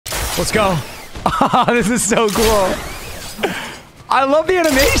Let's go. Oh, this is so cool. I love the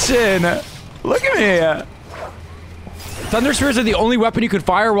animation. Look at me. Thunder Spheres are the only weapon you could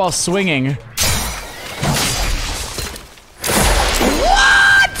fire while swinging.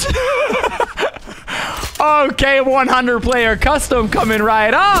 Okay, 100 player custom coming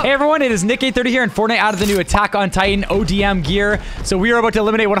right up. Hey everyone, it is Nick830 here, and Fortnite added the new Attack on Titan ODM gear. So we are about to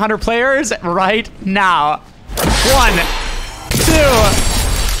eliminate 100 players right now. 1, 2,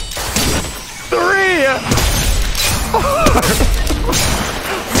 3, 4,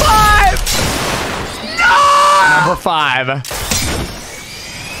 5. No! Number 5.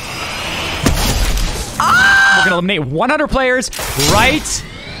 We're gonna eliminate 100 players right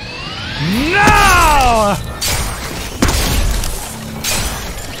now!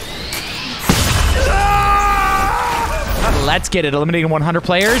 Let's get it. Eliminating 100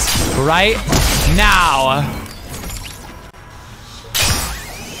 players right now.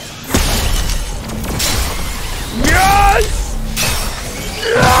 Yes!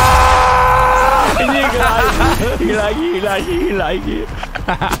 You like it.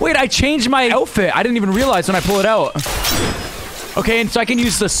 Wait, I changed my outfit. I didn't even realize when I pull it out. Okay, and so I can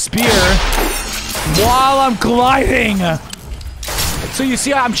use the spear while I'm gliding. So you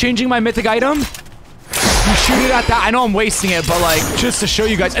see I'm changing my mythic item? You shoot it at that. I know I'm wasting it, but like, just to show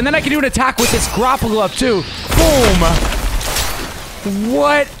you guys. And then I can do an attack with this grapple glove too. Boom.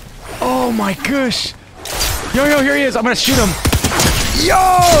 What? Oh my gosh. Yo, here he is. I'm gonna shoot him. Yo!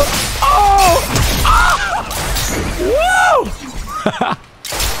 Oh! Ah! Woo!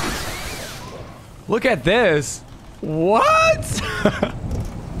 Look at this. What?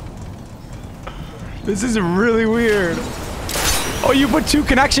 This is really weird. Oh, you put 2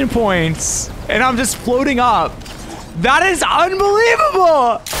 connection points, and I'm just floating up. That is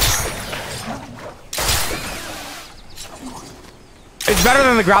unbelievable. It's better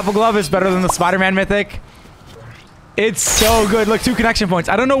than the grapple glove. It's better than the Spider-Man mythic. It's so good. Look, 2 connection points.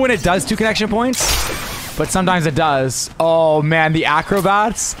 I don't know when it does 2 connection points, but sometimes it does. Oh man, the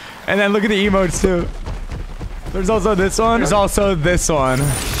acrobats. And then look at the emotes too. There's also this one. There's also this one.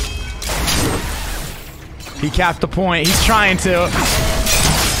 He capped the point. He's trying to.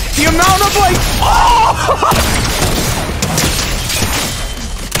 The amount of like. Oh!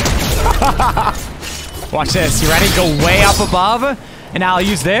 Watch this. You ready? Go way up above. And now I'll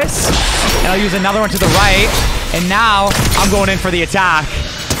use this. And I'll use another one to the right. And now I'm going in for the attack.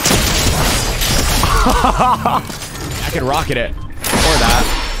 I could rocket it. Or that.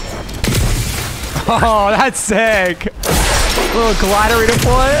 Oh, that's sick. A little glider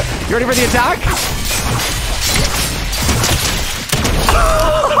redeploy. You ready for the attack?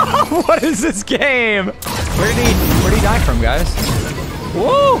 What is this game? Where did he die from, guys?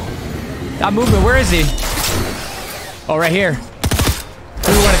 Whoa! That movement, where is he? Oh, right here.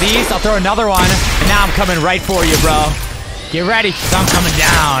 Through one of these, I'll throw another one. And now I'm coming right for you, bro. Get ready, because I'm coming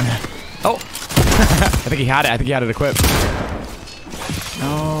down. Oh. I think he had it. I think he had it equipped.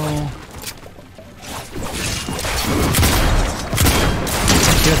 No.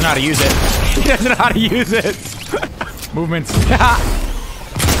 He doesn't know how to use it. He doesn't know how to use it. Movements.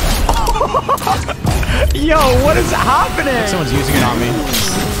 Yo, what is happening? Someone's using it on me.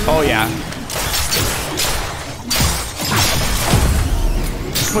 Oh, yeah.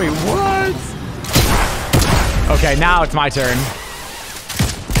 Wait, what? Okay, now it's my turn.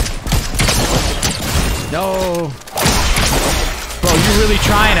 No. Bro, you're really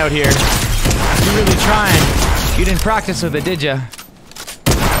trying out here. You're really trying. You didn't practice with it, did you?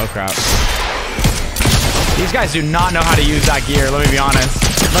 Oh, crap. These guys do not know how to use that gear, let me be honest.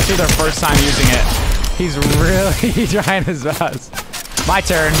 Must be their first time using it. He's really trying his best. My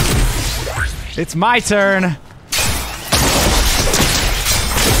turn. It's my turn.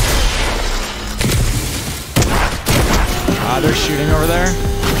 They're shooting over there.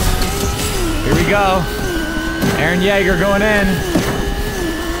 Here we go. Eren Jaeger going in.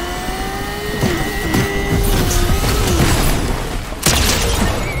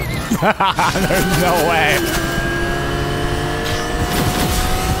 There's no way.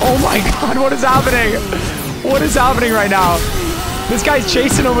 Oh my god, what is happening? What is happening right now? This guy's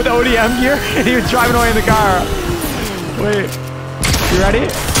chasing him with ODM gear and he was driving away in the car. Wait. You ready?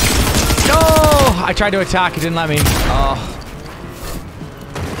 No! I tried to attack, it didn't let me. Oh.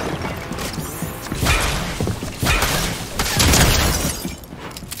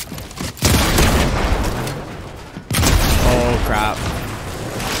 Oh crap.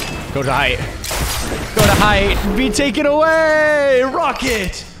 Go to height. Go to height. Be taken away!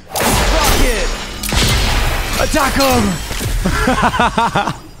 Rocket! Rocket! Attack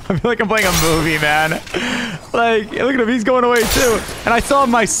him! I feel like I'm playing a movie, man. Like, look at him. He's going away, too. And I still have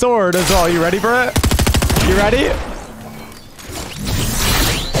my sword as well. You ready for it? You ready?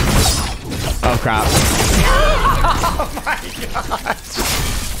 Oh, crap. Oh, my gosh.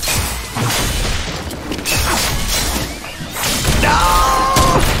 No!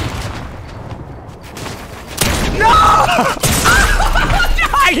 No!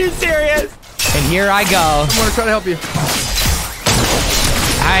 Are you serious? And here I go. I'm gonna try to help you.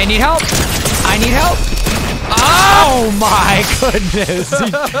 I need help. I need help. Oh my goodness.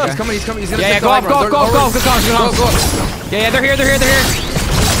 He's coming. He's coming. He's gonna yeah, go up, go. Yeah, they're here.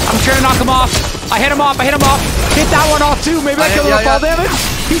 I'm trying to knock him off. I hit him off. Hit that one off too. Maybe I killed him with fall damage.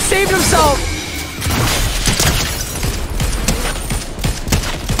 He saved himself.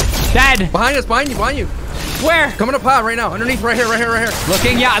 Dead. Behind us, behind you. Where? Coming up high right now. Underneath, right here.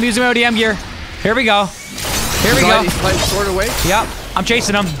 Looking, yeah, I'm using my ODM gear. Here we go. He's playing sword away. Yep, I'm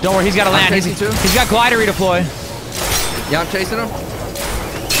chasing him. Don't worry, he's got to land. He's got glider redeploy. Yeah, I'm chasing him.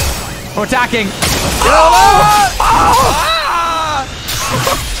 We're attacking.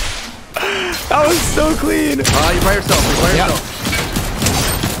 That was so clean. You're by yourself.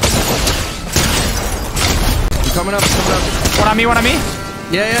 You're coming up. One on me.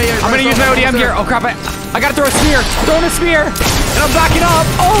 Yeah. I'm gonna use my ODM gear. Oh crap! I gotta throw a spear. Throwing a spear, and I'm backing up.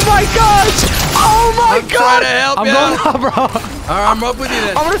 Oh my gosh! Oh my god! I'm trying to help you. I'm going up, bro. All right, I'm up with you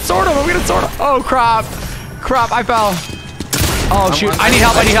then. I'm gonna sword him. Oh crap! I fell. Oh shoot! I need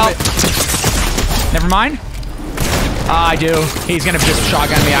help. Never mind. I do. He's gonna just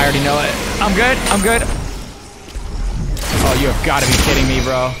shotgun me. I already know it. I'm good. Oh, you have got to be kidding me,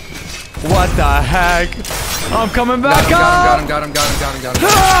 bro. What the heck? I'm coming back up! Got him.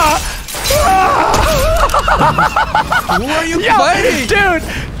 Who are you fighting? Dude,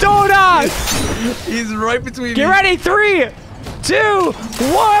 don't ask! He's right between Get ready, 3, 2,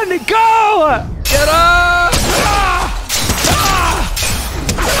 1, go! Get up!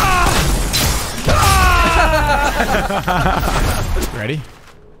 Ready?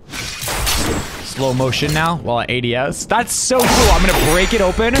 Slow motion now while at ADS. That's so cool. I'm gonna break it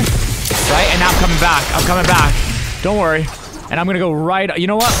open. Right, and now I'm coming back. Don't worry. And I'm gonna go right. You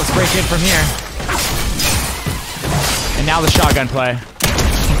know what? Let's break in from here. And now the shotgun play.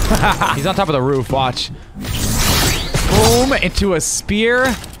 He's on top of the roof. Watch. Boom! Into a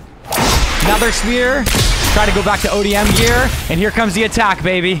spear. Another spear. Try to go back to ODM gear. And here comes the attack,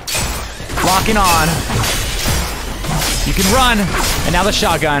 baby. Locking on. You can run. And now the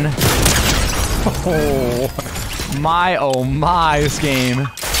shotgun. Oh my, this game.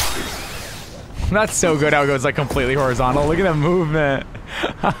 That's so good how it goes like completely horizontal. Look at that movement.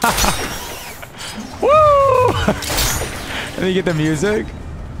 Woo! And then you get the music.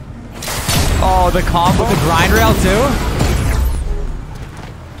 Oh, the combo with the grind rail too.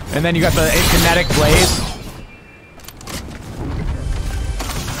 And then you got the kinetic blade.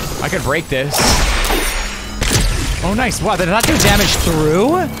 I could break this. Oh, nice. Wow, did that do damage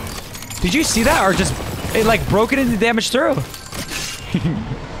through? Did you see that? Or just, it like broke it into damage through?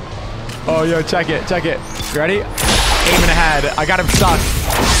 Oh, yo, check it. You ready? Aiming ahead. I got him stuck.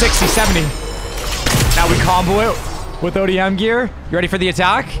 60, 70. Now we combo it with ODM gear. You ready for the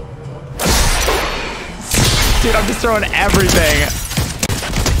attack? Dude, I'm just throwing everything.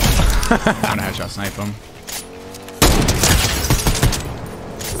 I'm gonna headshot snipe him.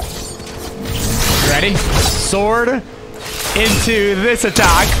 You ready? Sword into this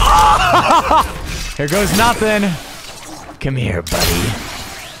attack. Oh! Here goes nothing. Come here, buddy.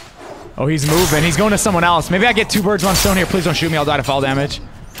 Oh, he's moving. He's going to someone else. Maybe I get 2 birds, 1 stone here. Please don't shoot me. I'll die to fall damage.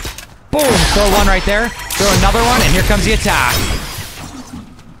 Boom. Throw one right there. Throw another one, and here comes the attack.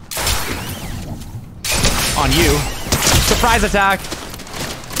 On you. Surprise attack.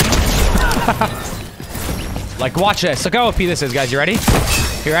 Like, watch this. Look how OP this is, guys. You ready?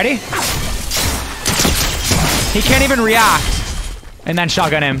 You ready? He can't even react. And then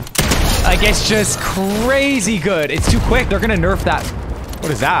shotgun him. Like, it's just crazy good. It's too quick. They're going to nerf that.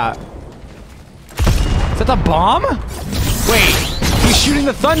 What is that? Is that the bomb? Wait, he's shooting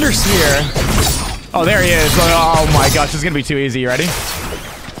the thunder sphere. Oh, there he is. Oh my gosh, this is gonna be too easy. You ready?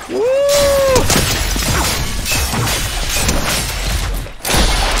 Woo!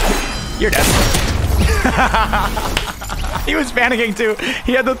 You're dead. He was panicking too.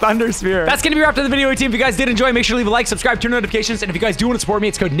 He had the thunder sphere. That's gonna be wrapped up the video, team. If you guys did enjoy, make sure to leave a like, subscribe, turn on notifications, and if you guys do want to support me,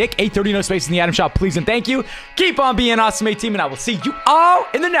 it's code Nick830, no space in the item shop. Please and thank you. Keep on being awesome, team, and I will see you all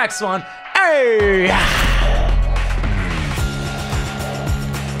in the next one. Hey!